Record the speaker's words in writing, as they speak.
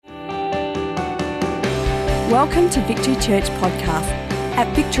Welcome to Victory Church Podcast.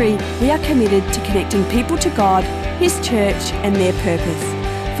 At Victory, we are committed to connecting people to God, His church and their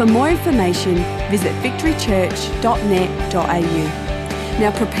purpose. For more information, visit victorychurch.net.au.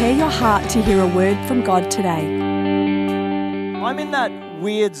 Now prepare your heart to hear a word from God today. I'm in that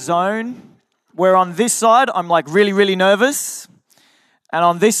weird zone where on this side, I'm like really nervous. And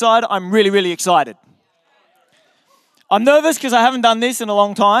on this side, I'm really excited. I'm nervous because I haven't done this in a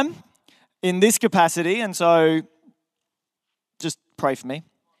long time in this capacity, and so just pray for me.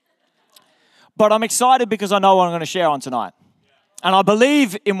 But I'm excited because I know what I'm going to share on tonight. And I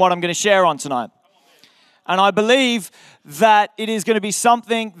believe in what I'm going to share on tonight. And I believe that it is going to be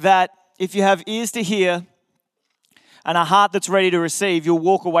something that if you have ears to hear and a heart that's ready to receive, you'll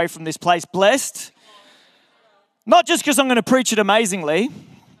walk away from this place blessed. Not just because I'm going to preach it amazingly,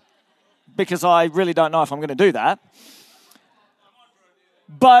 because I really don't know if I'm going to do that,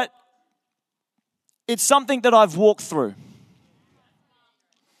 but it's something that I've walked through.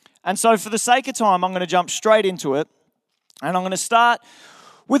 And so for the sake of time, I'm going to jump straight into it. And I'm going to start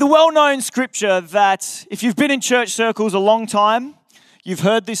with a well-known scripture that if you've been in church circles a long time, you've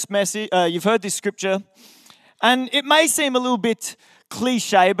heard this message, you've heard this scripture. And it may seem a little bit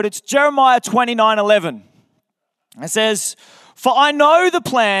cliche, but it's Jeremiah 29:11. It says, "For I know the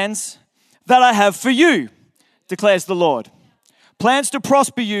plans that I have for you, declares the Lord. Plans to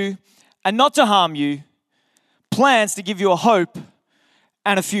prosper you and not to harm you. Plans to give you a hope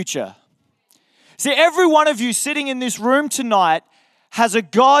and a future." See, every one of you sitting in this room tonight has a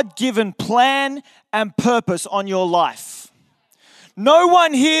God-given plan and purpose on your life. No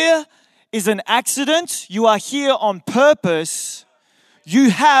one here is an accident. You are here on purpose.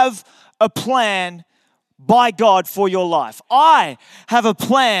 You have a plan by God for your life. I have a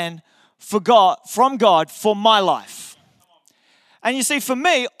plan from God for my life. And you see, for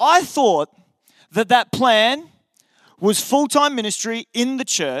me, I thought that plan was full-time ministry in the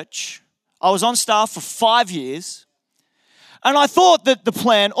church. I was on staff for 5 years. And I thought that the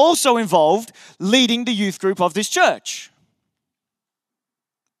plan also involved leading the youth group of this church.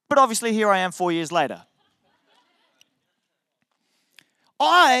 But obviously, here I am 4 years later.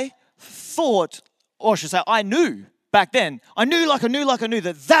 I thought, or I should say, I knew back then. I knew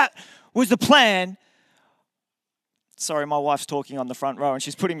that was the plan. Sorry, my wife's talking on the front row and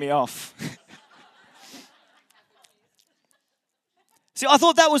she's putting me off. See, I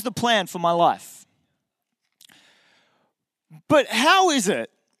thought that was the plan for my life. But how is it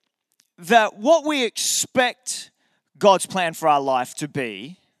that what we expect God's plan for our life to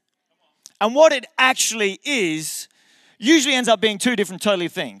be and what it actually is usually ends up being two different totally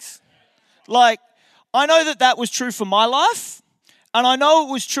things? Like, I know that was true for my life, and I know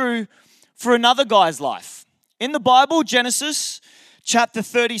it was true for another guy's life. In the Bible, Genesis chapter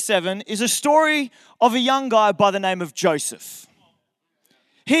 37 is a story of a young guy by the name of Joseph.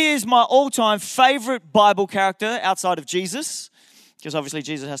 He is my all-time favorite Bible character outside of Jesus, because obviously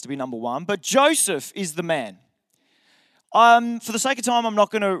Jesus has to be number one, but Joseph is the man. For the sake of time, I'm not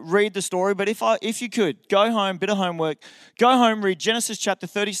going to read the story, but if you could, go home, bit of homework, go home, read Genesis chapter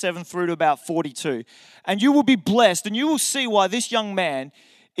 37 through to about 42, and you will be blessed, and you will see why this young man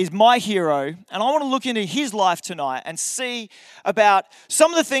is my hero. And I want to look into his life tonight and see about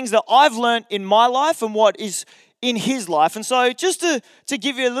some of the things that I've learned in my life and what is in his life. And so just to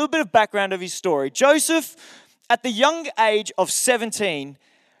give you a little bit of background of his story, Joseph, at the young age of 17,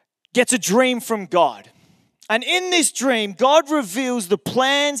 gets a dream from God. And in this dream, God reveals the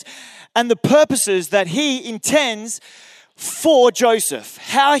plans and the purposes that he intends for Joseph,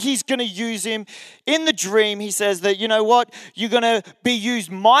 how he's going to use him. In the dream, he says that, you know what, you're going to be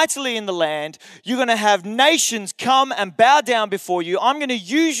used mightily in the land. You're going to have nations come and bow down before you. I'm going to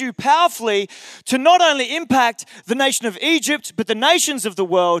use you powerfully to not only impact the nation of Egypt, but the nations of the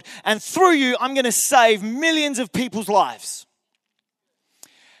world. And through you, I'm going to save millions of people's lives.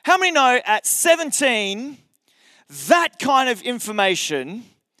 How many know at 17, that kind of information,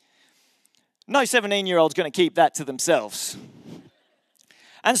 no 17-year-old's going to keep that to themselves.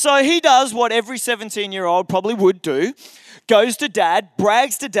 And so he does what every 17-year-old probably would do, goes to dad,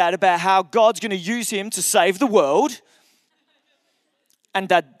 brags to dad about how God's going to use him to save the world. And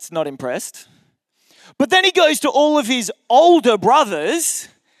dad's not impressed. But then he goes to all of his older brothers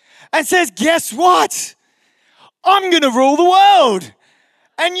and says, guess what? I'm going to rule the world.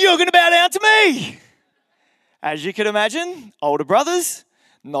 And you're going to bow down to me. As you can imagine, older brothers,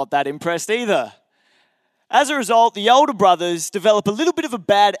 not that impressed either. As a result, the older brothers develop a little bit of a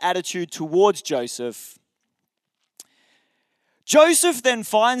bad attitude towards Joseph. Joseph then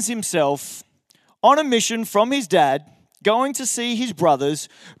finds himself on a mission from his dad going to see his brothers.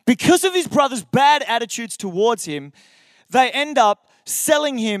 Because of his brothers' bad attitudes towards him, they end up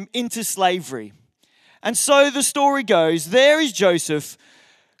selling him into slavery. And so the story goes, there is Joseph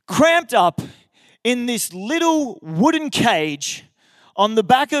cramped up in this little wooden cage on the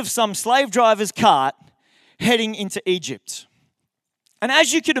back of some slave driver's cart heading into Egypt. And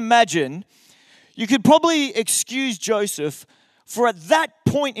as you can imagine, you could probably excuse Joseph for at that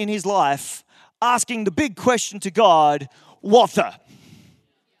point in his life asking the big question to God, what the?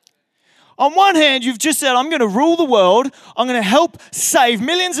 On one hand, you've just said, I'm going to rule the world. I'm going to help save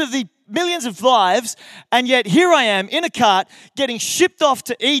millions of lives. And yet here I am in a cart getting shipped off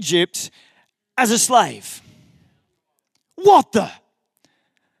to Egypt as a slave. What the?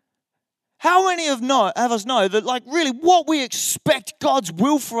 How many of us know that, like, really what we expect God's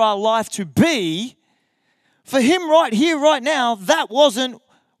will for our life to be, for him right here, right now, that wasn't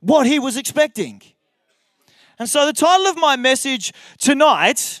what he was expecting. And so the title of my message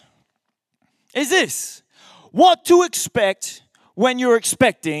tonight is this: what to expect when you're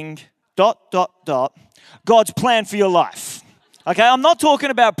expecting ... God's plan for your life. Okay, I'm not talking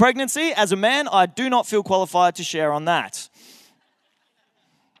about pregnancy. As a man, I do not feel qualified to share on that.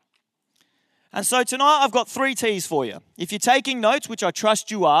 And so tonight I've got 3 T's for you. If you're taking notes, which I trust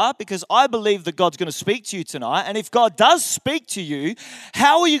you are, because I believe that God's going to speak to you tonight. And if God does speak to you,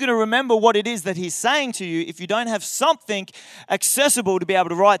 how are you going to remember what it is that he's saying to you if you don't have something accessible to be able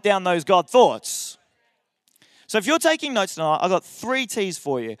to write down those God thoughts? So if you're taking notes tonight, I've got 3 T's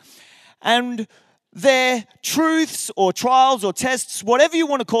for you. And they're truths or trials or tests, whatever you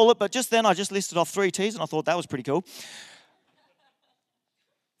want to call it. But just then I just listed off 3 T's and I thought that was pretty cool.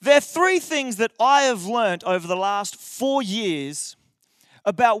 There are 3 things that I have learned over the last 4 years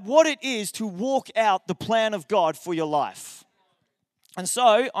about what it is to walk out the plan of God for your life. And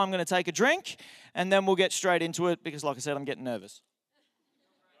so I'm going to take a drink and then we'll get straight into it because, like I said, I'm getting nervous.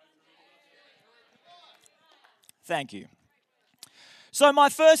 Thank you. So my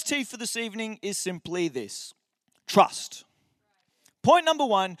first T for this evening is simply this: trust. Point number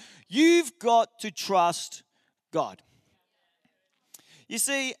 1, you've got to trust God. You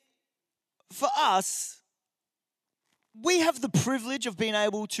see, for us, we have the privilege of being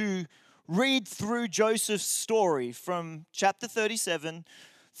able to read through Joseph's story from chapter 37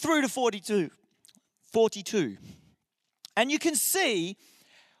 through to 42. And you can see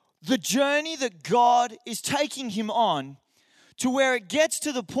the journey that God is taking him on to where it gets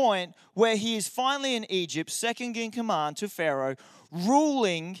to the point where he is finally in Egypt, second in command to Pharaoh,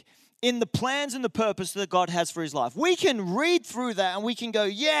 ruling in the plans and the purpose that God has for his life. We can read through that and we can go,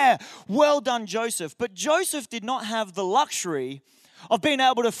 yeah, well done, Joseph. But Joseph did not have the luxury of being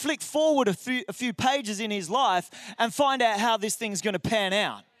able to flick forward a few pages in his life and find out how this thing's going to pan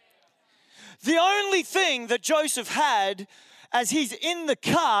out. The only thing that Joseph had as he's in the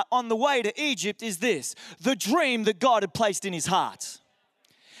cart on the way to Egypt is this: the dream that God had placed in his heart.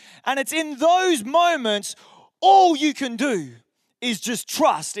 And it's in those moments, all you can do is just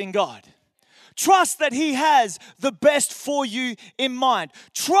trust in God. Trust that he has the best for you in mind.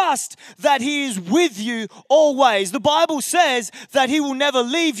 Trust that he is with you always. The Bible says that he will never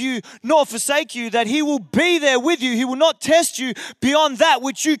leave you nor forsake you, that he will be there with you. He will not test you beyond that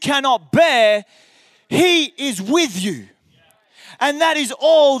which you cannot bear. He is with you. And that is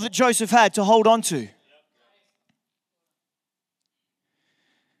all that Joseph had to hold on to.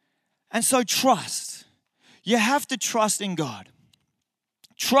 And so trust. You have to trust in God.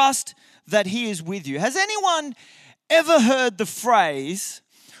 Trust that he is with you. Has anyone ever heard the phrase,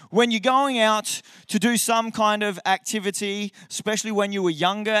 when you're going out to do some kind of activity, especially when you were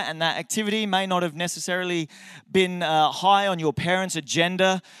younger and that activity may not have necessarily been high on your parents'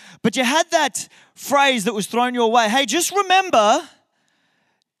 agenda, but you had that phrase that was thrown your way: hey, just remember,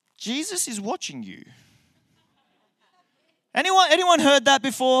 Jesus is watching you. Anyone heard that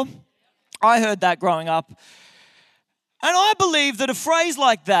before? I heard that growing up. And I believe that a phrase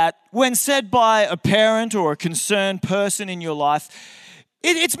like that, when said by a parent or a concerned person in your life,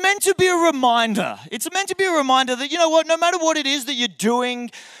 it's meant to be a reminder. It's meant to be a reminder that, you know what, no matter what it is that you're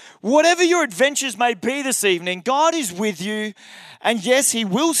doing, whatever your adventures may be this evening, God is with you. And yes, he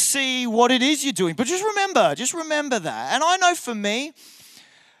will see what it is you're doing. But just remember that. And I know for me,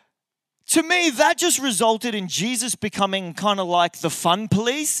 to me, that just resulted in Jesus becoming kind of like the fun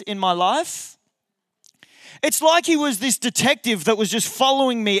police in my life. It's like he was this detective that was just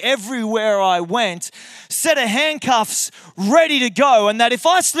following me everywhere I went, set of handcuffs ready to go, and that if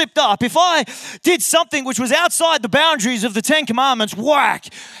I slipped up, if I did something which was outside the boundaries of the 10 Commandments,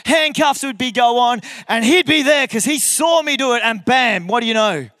 whack, handcuffs would go on, and he'd be there because he saw me do it, and bam, what do you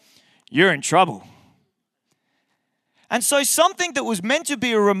know? You're in trouble. And so something that was meant to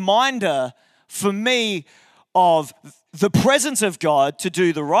be a reminder for me of the presence of God to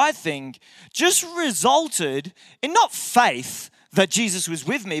do the right thing just resulted in not faith that Jesus was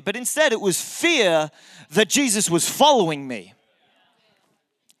with me, but instead it was fear that Jesus was following me.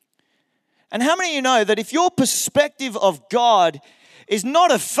 And how many of you know that if your perspective of God is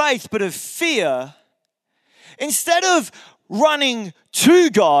not of faith but of fear, instead of running to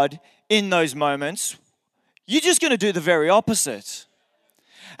God in those moments, you're just going to do the very opposite.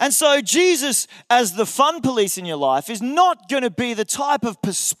 And so Jesus, as the fun police in your life, is not going to be the type of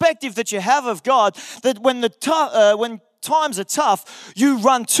perspective that you have of God that when times are tough, you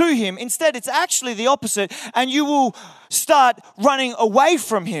run to Him. Instead, it's actually the opposite, and you will start running away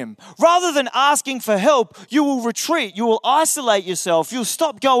from Him. Rather than asking for help, you will retreat, you will isolate yourself, you'll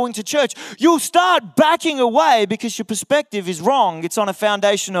stop going to church, you'll start backing away because your perspective is wrong. It's on a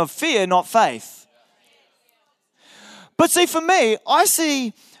foundation of fear, not faith. But see, for me, I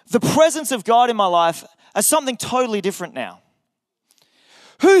see the presence of God in my life as something totally different now.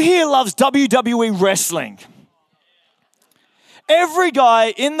 Who here loves WWE wrestling? Every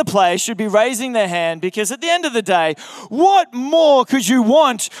guy in the place should be raising their hand, because at the end of the day, what more could you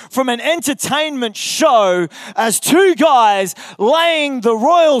want from an entertainment show as two guys laying the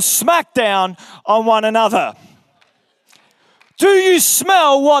royal smackdown on one another? Do you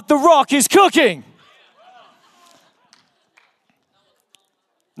smell what The Rock is cooking?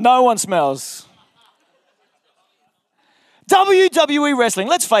 No one smells. WWE wrestling,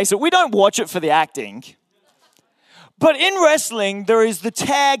 let's face it, we don't watch it for the acting. But in wrestling, there is the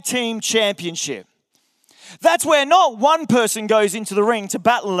tag team championship. That's where not one person goes into the ring to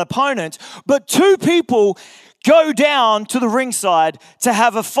battle an opponent, but two people go down to the ringside to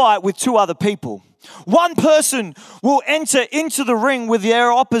have a fight with two other people. One person will enter into the ring with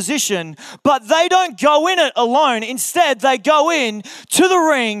their opposition, but they don't go in it alone. Instead, they go in to the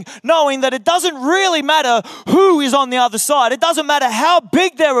ring knowing that it doesn't really matter who is on the other side. It doesn't matter how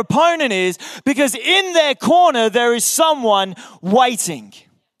big their opponent is, because in their corner there is someone waiting.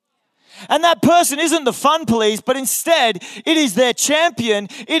 And that person isn't the fun police, but instead it is their champion,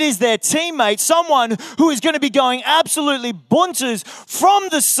 it is their teammate, someone who is going to be going absolutely bunters from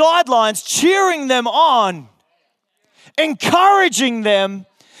the sidelines, cheering them on, encouraging them,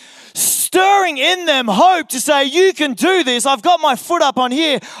 stirring in them hope to say, you can do this. I've got my foot up on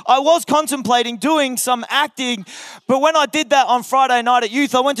here. I was contemplating doing some acting, but when I did that on Friday night at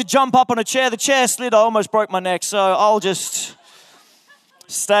youth, I went to jump up on a chair. The chair slid. I almost broke my neck, so I'll just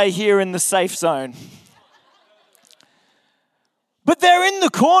stay here in the safe zone. But they're in the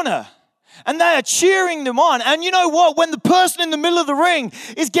corner and they are cheering them on. And you know what? When the person in the middle of the ring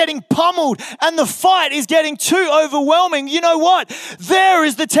is getting pummeled and the fight is getting too overwhelming, you know what? There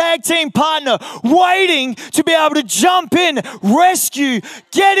is the tag team partner waiting to be able to jump in, rescue,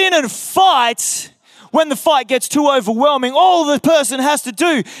 get in and fight. When the fight gets too overwhelming, all the person has to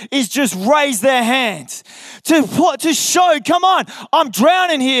do is just raise their hand to show, come on, I'm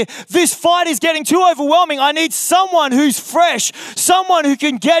drowning here. This fight is getting too overwhelming. I need someone who's fresh, someone who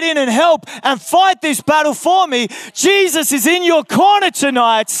can get in and help and fight this battle for me. Jesus is in your corner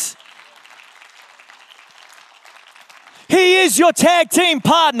tonight. He is your tag team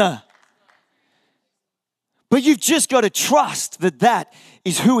partner. But you've just got to trust that that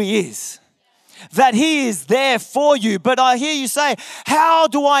is who He is. That He is there for you. But I hear you say, how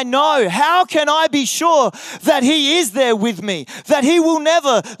do I know? How can I be sure that He is there with me? That He will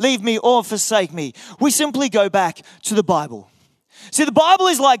never leave me or forsake me? We simply go back to the Bible. See, the Bible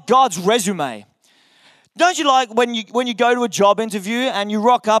is like God's resume. Don't you like when you go to a job interview and you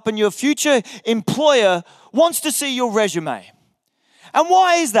rock up and your future employer wants to see your resume? And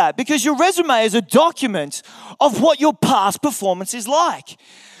why is that? Because your resume is a document of what your past performance is like.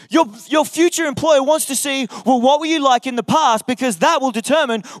 Your future employer wants to see, well, what were you like in the past? Because that will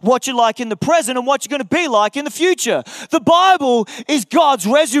determine what you're like in the present and what you're going to be like in the future. The Bible is God's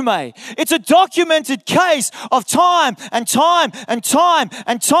resume. It's a documented case of time and time and time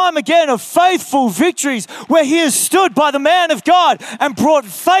and time again of faithful victories where He has stood by the man of God and brought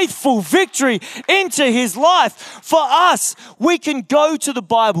faithful victory into his life. For us, we can go to the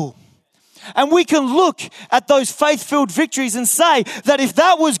Bible and we can look at those faith-filled victories and say that if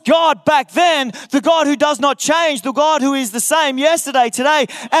that was God back then, the God who does not change, the God who is the same yesterday, today,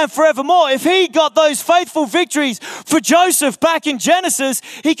 and forevermore, if He got those faithful victories for Joseph back in Genesis,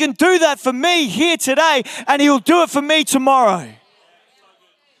 He can do that for me here today, and He'll do it for me tomorrow.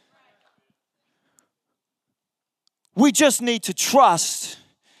 We just need to trust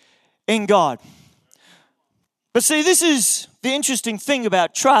in God. But see, this is the interesting thing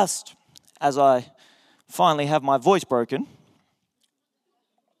about trust. As I finally have my voice broken.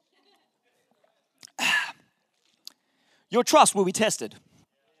 Your trust will be tested.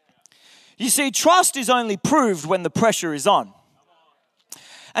 You see, trust is only proved when the pressure is on.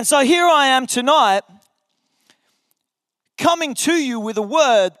 And so here I am tonight, coming to you with a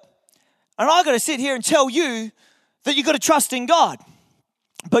word, and I've got to sit here and tell you that you've got to trust in God.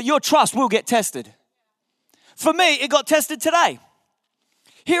 But your trust will get tested. For me, it got tested today.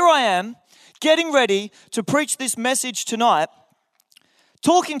 Here I am, getting ready to preach this message tonight,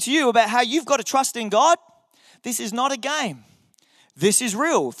 talking to you about how you've got to trust in God. This is not a game. This is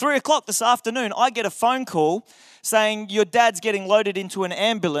real. 3:00 this afternoon, I get a phone call saying your dad's getting loaded into an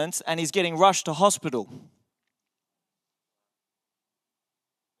ambulance and he's getting rushed to hospital.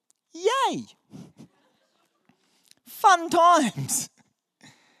 Yay! Fun times.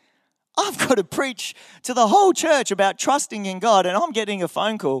 I've got to preach to the whole church about trusting in God, and I'm getting a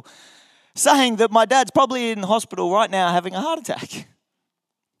phone call saying that my dad's probably in the hospital right now having a heart attack.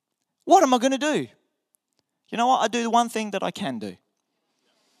 What am I going to do? You know what? I do the one thing that I can do.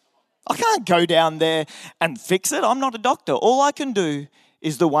 I can't go down there and fix it. I'm not a doctor. All I can do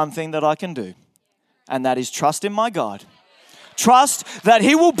is the one thing that I can do, and that is trust in my God. Trust that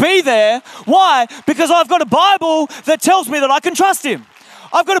He will be there. Why? Because I've got a Bible that tells me that I can trust Him.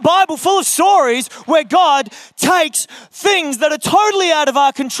 I've got a Bible full of stories where God takes things that are totally out of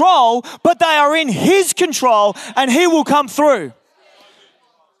our control, but they are in His control, and He will come through.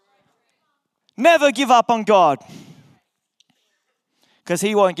 Never give up on God, because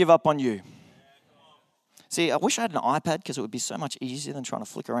He won't give up on you. See, I wish I had an iPad, because it would be so much easier than trying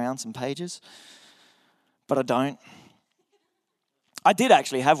to flick around some pages, but I don't. I did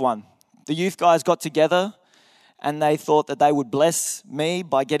actually have one. The youth guys got together and they thought that they would bless me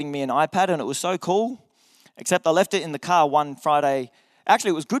by getting me an iPad, and it was so cool, except I left it in the car one Friday.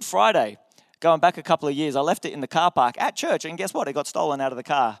 Actually, it was Good Friday, going back a couple of years. I left it in the car park at church, and guess what? It got stolen out of the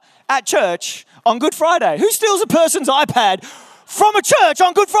car at church on Good Friday. Who steals a person's iPad from a church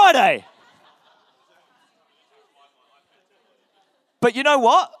on Good Friday? But you know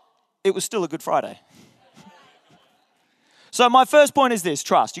what? It was still a Good Friday. So my first point is this: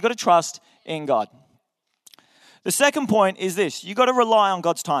 trust. You've got to trust in God. The second point is this: you've got to rely on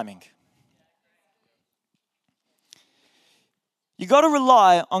God's timing. You've got to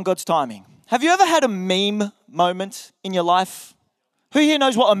rely on God's timing. Have you ever had a meme moment in your life? Who here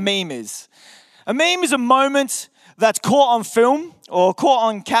knows what a meme is? A meme is a moment that's caught on film or caught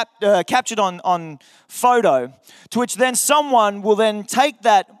on captured on photo, to which then someone will then take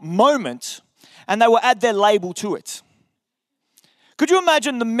that moment and they will add their label to it. Could you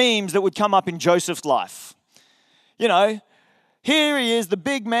imagine the memes that would come up in Joseph's life? You know, here he is, the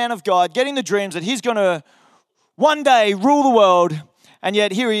big man of God, getting the dreams that he's going to one day rule the world, and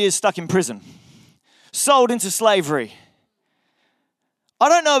yet here he is stuck in prison, sold into slavery. I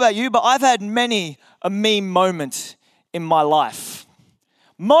don't know about you, but I've had many a meme moment in my life.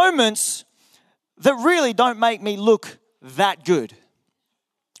 Moments that really don't make me look that good.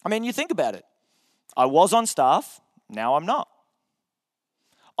 I mean, you think about it. I was on staff, now I'm not.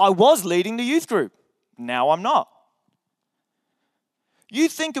 I was leading the youth group, now I'm not. You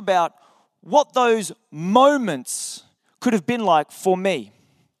think about what those moments could have been like for me.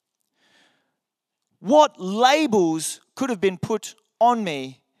 What labels could have been put on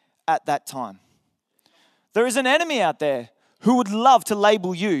me at that time. There is an enemy out there who would love to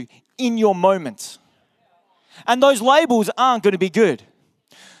label you in your moment. And those labels aren't going to be good.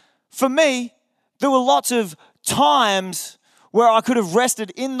 For me, there were lots of times where I could have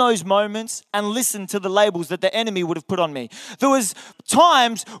rested in those moments and listened to the labels that the enemy would have put on me. There was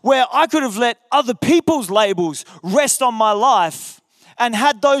times where I could have let other people's labels rest on my life and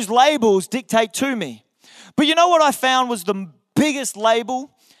had those labels dictate to me. But you know what I found was the biggest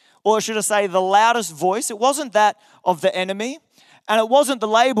label, or should I say the loudest voice? It wasn't that of the enemy, and it wasn't the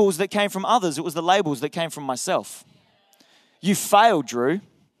labels that came from others. It was the labels that came from myself. You failed, Drew.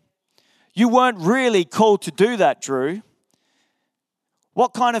 You weren't really called to do that, Drew.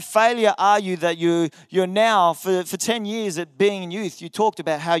 What kind of failure are you that you're now, for 10 years at being in youth, you talked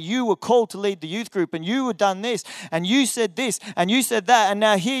about how you were called to lead the youth group and you had done this and you said this and you said that, and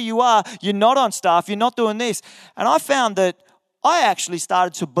now here you are, you're not on staff, you're not doing this. And I found that I actually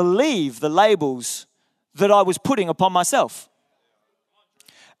started to believe the labels that I was putting upon myself.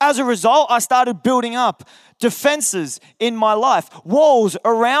 As a result, I started building up defenses in my life, walls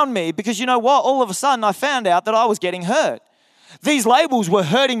around me, because you know what? All of a sudden I found out that I was getting hurt. These labels were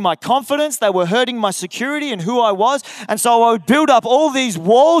hurting my confidence. They were hurting my security and who I was. And so I would build up all these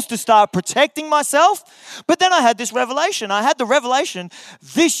walls to start protecting myself. But then I had this revelation. I had the revelation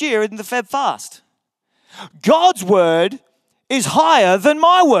this year in the Feb fast. God's word is higher than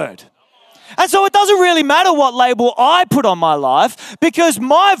my word. And so it doesn't really matter what label I put on my life, because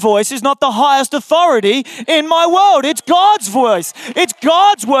my voice is not the highest authority in my world. It's God's voice. It's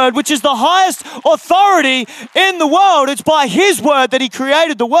God's word, which is the highest authority in the world. It's by His word that He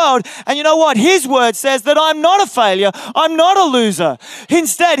created the world. And you know what? His word says that I'm not a failure. I'm not a loser.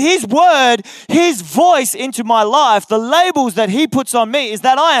 Instead, His word, His voice into my life, the labels that He puts on me is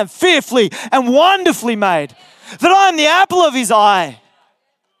that I am fearfully and wonderfully made, that I am the apple of His eye.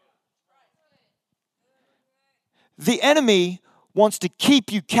 The enemy wants to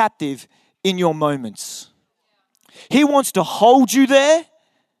keep you captive in your moments. He wants to hold you there.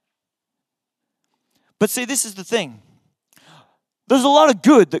 But see, this is the thing. There's a lot of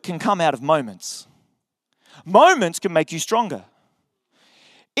good that can come out of moments. Moments can make you stronger.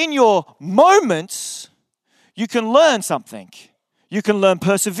 In your moments, you can learn something. You can learn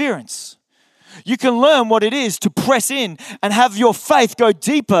perseverance. You can learn what it is to press in and have your faith go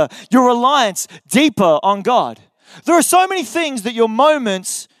deeper, your reliance deeper on God. There are so many things that your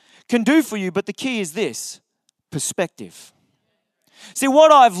moments can do for you, but the key is this: perspective. See,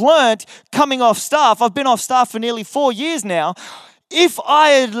 what I've learned coming off staff, I've been off staff for nearly 4 years now. If I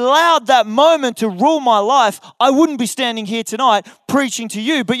had allowed that moment to rule my life, I wouldn't be standing here tonight preaching to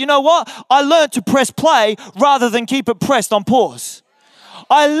you. But you know what? I learned to press play rather than keep it pressed on pause.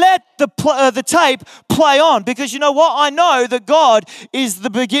 I let the tape play on, because you know what? I know that God is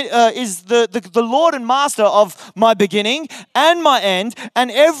the Lord and Master of my beginning and my end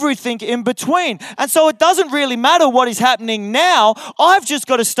and everything in between. And so it doesn't really matter what is happening now. I've just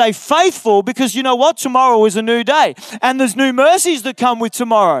got to stay faithful, because you know what? Tomorrow is a new day, and there's new mercies that come with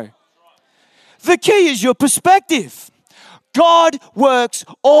tomorrow. The key is your perspective. God works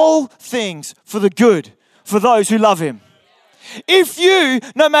all things for the good for those who love Him. If you,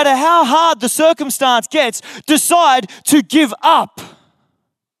 no matter how hard the circumstance gets, decide to give up,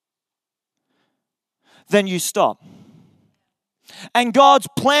 then you stop. And God's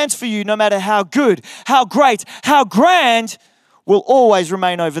plans for you, no matter how good, how great, how grand, will always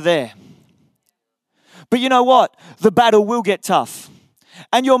remain over there. But you know what? The battle will get tough.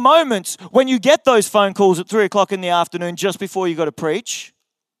 And your moments when you get those phone calls at 3 o'clock in the afternoon just before you got to preach,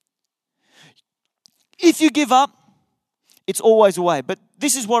 if you give up, it's always a way. But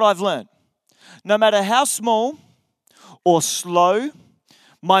this is what I've learned. No matter how small or slow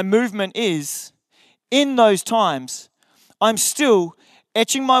my movement is, in those times, I'm still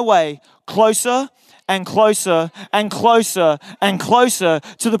etching my way closer and closer and closer and closer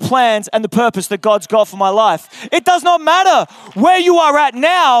to the plans and the purpose that God's got for my life. It does not matter where you are at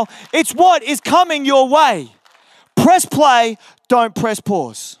now. It's what is coming your way. Press play, don't press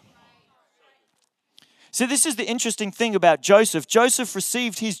pause. See, this is the interesting thing about Joseph. Joseph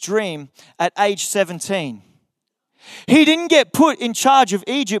received his dream at age 17. He didn't get put in charge of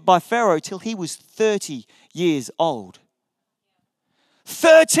Egypt by Pharaoh till he was 30 years old.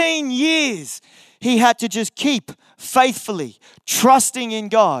 13 years he had to just keep faithfully trusting in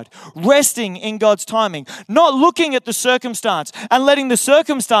God, resting in God's timing, not looking at the circumstance and letting the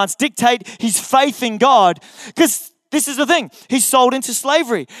circumstance dictate his faith in God. Because this is the thing. He's sold into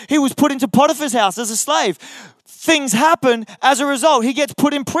slavery. He was put into Potiphar's house as a slave. Things happen as a result. He gets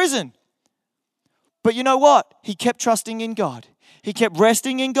put in prison. But you know what? He kept trusting in God. He kept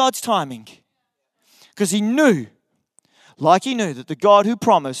resting in God's timing, because he knew that the God who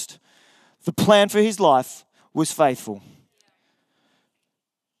promised the plan for his life was faithful.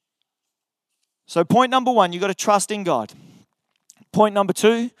 So point number 1, you got to trust in God. Point number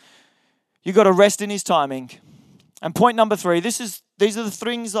 2, you got to rest in His timing. And point number 3, these are the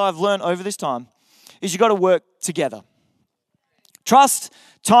things I've learned over this time, is you got to work together. Trust,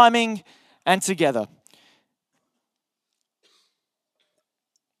 timing, and together.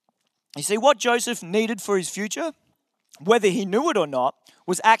 You see, what Joseph needed for his future, whether he knew it or not,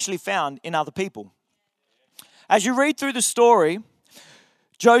 was actually found in other people. As you read through the story,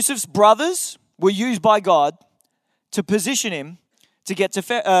 Joseph's brothers were used by God to position him to get to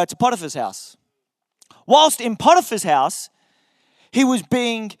Potiphar's house. Whilst in Potiphar's house, he was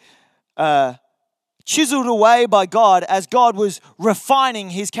being chiseled away by God as God was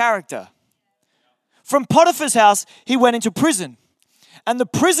refining his character. From Potiphar's house, he went into prison. And the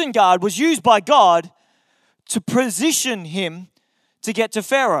prison guard was used by God to position him to get to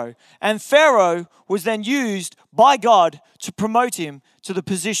Pharaoh. And Pharaoh was then used by God to promote him to the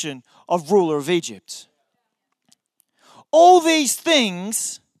position of ruler of Egypt. All these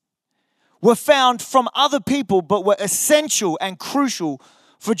things were found from other people, but were essential and crucial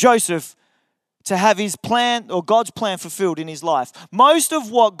for Joseph to have his plan or God's plan fulfilled in his life. Most of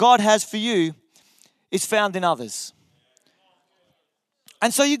what God has for you is found in others.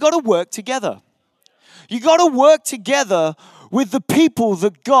 And so you got to work together. You got to work together with the people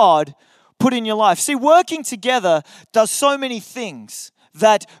that God put in your life. See, working together does so many things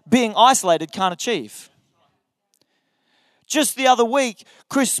that being isolated can't achieve. Just the other week,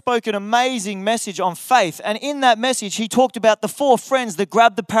 Chris spoke an amazing message on faith. And in that message, he talked about the 4 friends that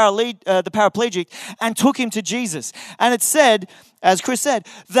grabbed the paraplegic and took him to Jesus. And it said, as Chris said,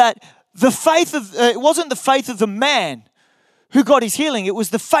 that it wasn't the faith of the man who got his healing. It was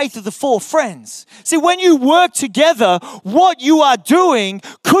the faith of the 4 friends. See, when you work together, what you are doing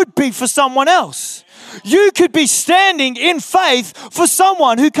could be for someone else. You could be standing in faith for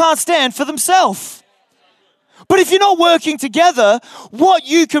someone who can't stand for themselves. But if you're not working together, what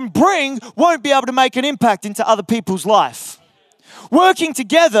you can bring won't be able to make an impact into other people's life. Working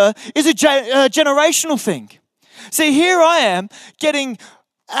together is a generational thing. See, here I am getting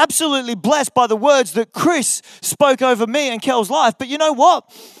absolutely blessed by the words that Chris spoke over me and Kel's life. But you know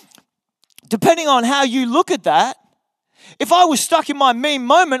what? Depending on how you look at that, if I was stuck in my mean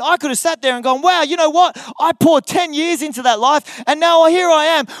moment, I could have sat there and gone, wow, you know what? I poured 10 years into that life, and now here I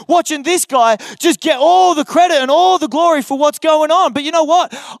am watching this guy just get all the credit and all the glory for what's going on. But you know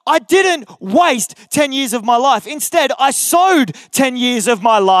what? I didn't waste 10 years of my life. Instead, I sowed 10 years of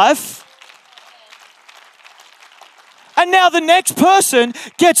my life. And now the next person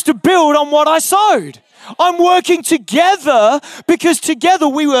gets to build on what I sowed. I'm working together because together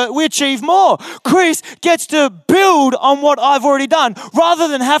we achieve more. Chris gets to build on what I've already done rather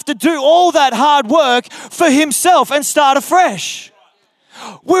than have to do all that hard work for himself and start afresh.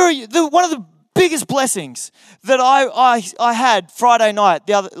 One of the biggest blessings that I had Friday night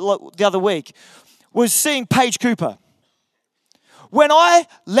the other week was seeing Paige Cooper. When I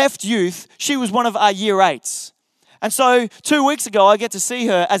left youth, she was one of our year 8s. And so 2 weeks ago, I get to see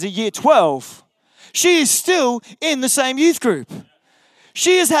her as a year 12. She is still in the same youth group.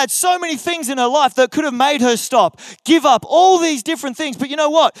 She has had so many things in her life that could have made her stop, give up, all these different things. But you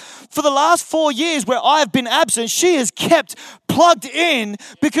know what? For the last 4 years where I have been absent, she has kept plugged in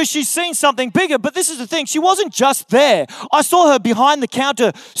because she's seen something bigger. But this is the thing. She wasn't just there. I saw her behind the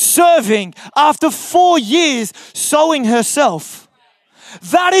counter serving after 4 years sewing herself.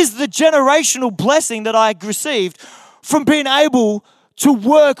 That is the generational blessing that I received from being able to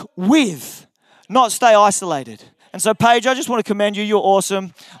work with, not stay isolated. And so, Paige, I just want to commend you. You're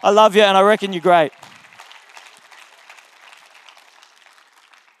awesome. I love you, and I reckon you're great.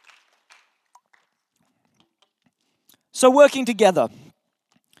 So, working together.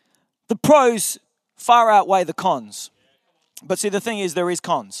 The pros far outweigh the cons. But see, the thing is, there is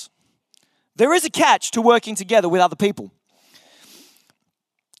cons. There is a catch to working together with other people.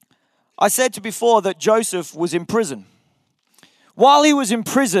 I said to before that Joseph was in prison. While he was in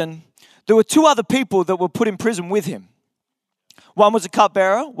prison, there were 2 other people that were put in prison with him. One was a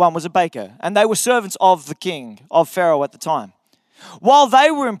cupbearer, one was a baker. And they were servants of the king, of Pharaoh at the time. While they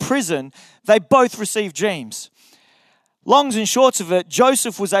were in prison, they both received dreams. Longs and shorts of it,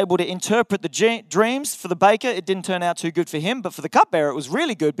 Joseph was able to interpret the dreams. For the baker, it didn't turn out too good for him. But for the cupbearer, it was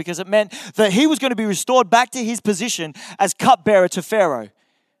really good because it meant that he was going to be restored back to his position as cupbearer to Pharaoh.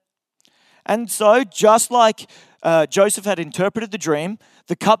 And so, just like Joseph had interpreted the dream,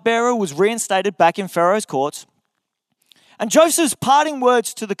 the cupbearer was reinstated back in Pharaoh's courts. And Joseph's parting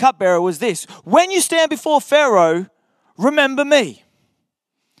words to the cupbearer was this: when you stand before Pharaoh, remember me.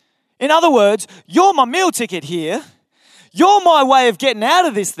 In other words, you're my meal ticket here. You're my way of getting out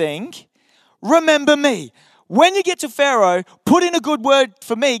of this thing. Remember me. When you get to Pharaoh, put in a good word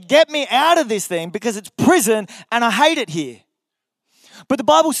for me. Get me out of this thing because it's prison and I hate it here. But the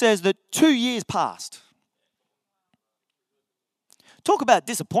Bible says that 2 years passed. Talk about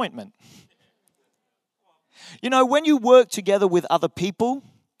disappointment. You know, when you work together with other people,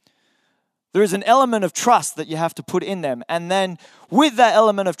 there is an element of trust that you have to put in them. And then with that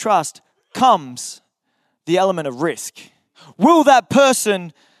element of trust comes the element of risk. Will that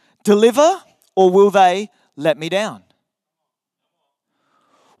person deliver or will they let me down?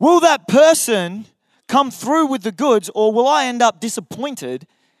 Will that person come through with the goods, or will I end up disappointed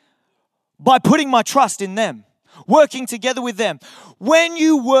by putting my trust in them, working together with them? When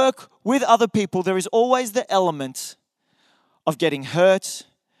you work with other people, there is always the element of getting hurt,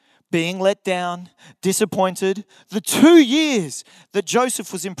 being let down, disappointed. The 2 years that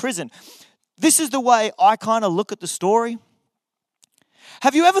Joseph was in prison, this is the way I kind of look at the story.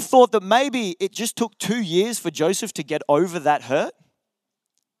 Have you ever thought that maybe it just took 2 years for Joseph to get over that hurt?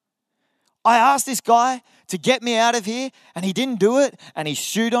 I asked this guy to get me out of here, and he didn't do it, and he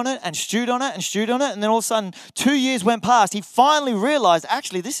stewed on it and stewed on it and stewed on it, and then all of a sudden 2 years went past. He finally realized,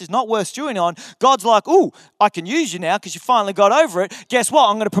 actually, this is not worth stewing on. God's like, ooh, I can use you now because you finally got over it. Guess what?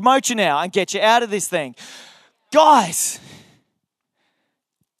 I'm going to promote you now and get you out of this thing. Guys,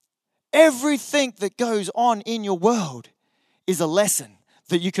 everything that goes on in your world is a lesson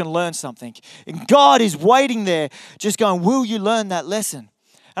that you can learn something. And God is waiting there just going, will you learn that lesson?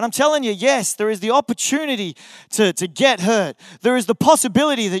 And I'm telling you, yes, there is the opportunity to get hurt. There is the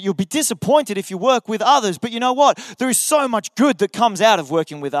possibility that you'll be disappointed if you work with others. But you know what? There is so much good that comes out of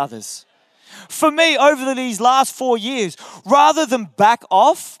working with others. For me, over these last 4 years, rather than back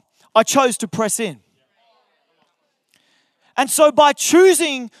off, I chose to press in. And so by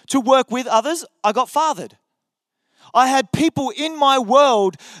choosing to work with others, I got fathered. I had people in my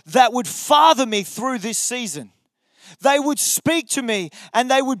world that would father me through this season. They would speak to me and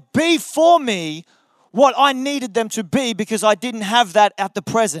they would be for me what I needed them to be because I didn't have that at the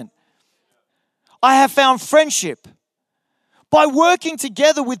present. I have found friendship. By working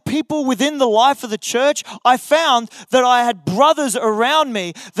together with people within the life of the church, I found that I had brothers around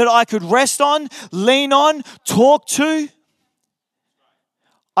me that I could rest on, lean on, talk to.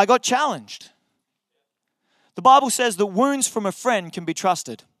 I got challenged. The Bible says that wounds from a friend can be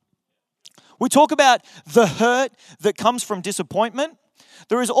trusted. We talk about the hurt that comes from disappointment.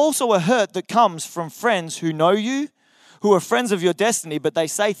 There is also a hurt that comes from friends who know you, who are friends of your destiny, but they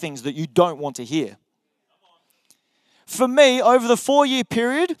say things that you don't want to hear. For me, over the 4-year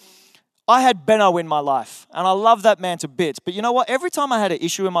period, I had Benno in my life, and I love that man to bits. But you know what? Every time I had an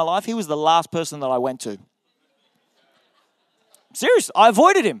issue in my life, he was the last person that I went to. Seriously, I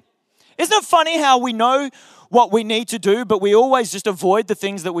avoided him. Isn't it funny how we know what we need to do, but we always just avoid the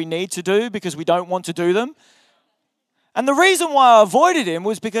things that we need to do because we don't want to do them? And the reason why I avoided him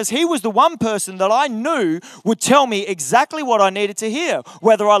was because he was the one person that I knew would tell me exactly what I needed to hear,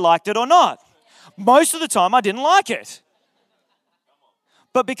 whether I liked it or not. Most of the time, I didn't like it.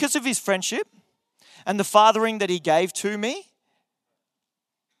 But because of his friendship and the fathering that he gave to me,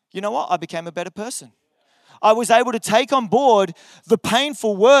 you know what? I became a better person. I was able to take on board the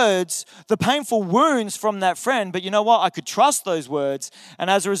painful words, the painful wounds from that friend. But you know what? I could trust those words.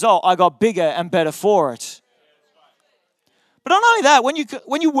 And as a result, I got bigger and better for it. But not only that,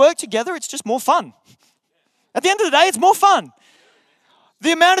 when you work together, it's just more fun. At the end of the day, it's more fun.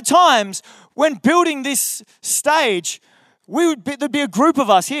 The amount of times when building this stage, there'd be a group of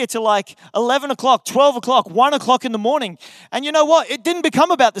us here till like 11 o'clock, 12 o'clock, 1 o'clock in the morning. And you know what? It didn't become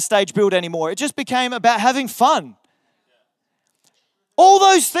about the stage build anymore. It just became about having fun. All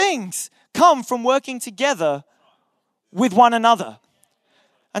those things come from working together with one another.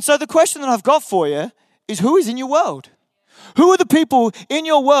 And so the question that I've got for you is, who is in your world? Who are the people in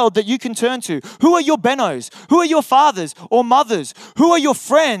your world that you can turn to? Who are your Bennos? Who are your fathers or mothers? Who are your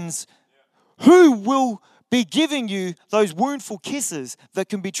friends? Who will be giving you those woundful kisses that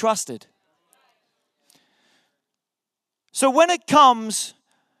can be trusted? So when it comes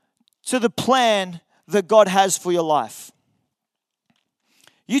to the plan that God has for your life,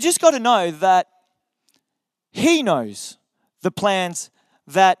 you just got to know that He knows the plans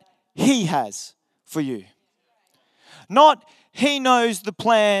that He has for you. Not He knows the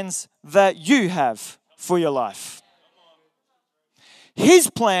plans that you have for your life. His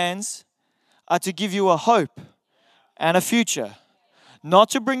plans are to give you a hope and a future, not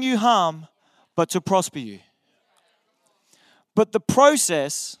to bring you harm, but to prosper you. But the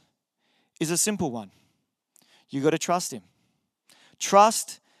process is a simple one. You got to trust Him.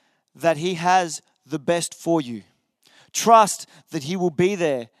 Trust that He has the best for you. Trust that He will be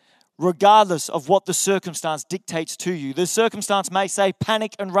there regardless of what the circumstance dictates to you. The circumstance may say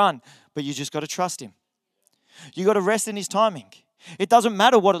panic and run, but you just got to trust Him. You got to rest in His timing. It doesn't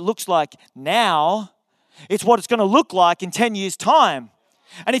matter what it looks like now. It's what it's going to look like in 10 years' time.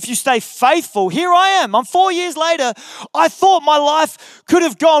 And if you stay faithful, here I am. I'm 4 years later. I thought my life could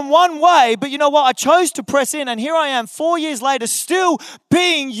have gone one way, but you know what? I chose to press in, and here I am 4 years later, still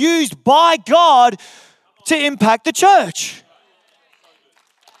being used by God to impact the church.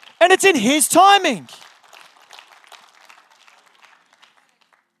 And it's in His timing.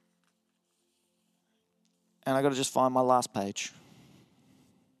 And I got to just find my last page.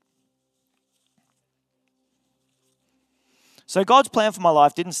 So God's plan for my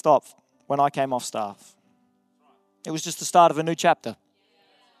life didn't stop when I came off staff. It was just the start of a new chapter.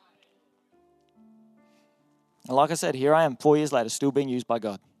 And like I said, here I am 4 years later, still being used by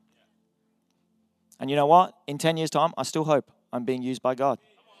God. And you know what? In 10 years' time, I still hope I'm being used by God.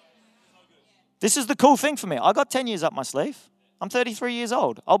 This is the cool thing for me. I got 10 years up my sleeve. I'm 33 years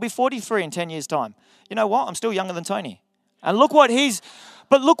old. I'll be 43 in 10 years' time. You know what? I'm still younger than Tony. And look what he's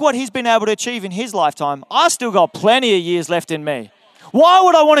been able to achieve in his lifetime. I still got plenty of years left in me. Why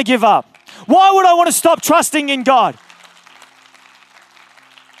would I want to give up? Why would I want to stop trusting in God?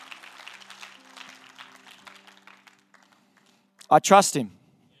 I trust him.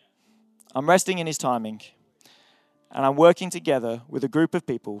 I'm resting in his timing. And I'm working together with a group of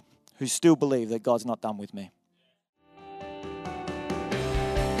people who still believe that God's not done with me.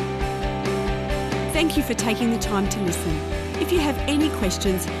 Thank you for taking the time to listen. If you have any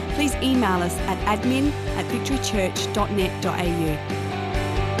questions, please email us at admin@victorychurch.net.au.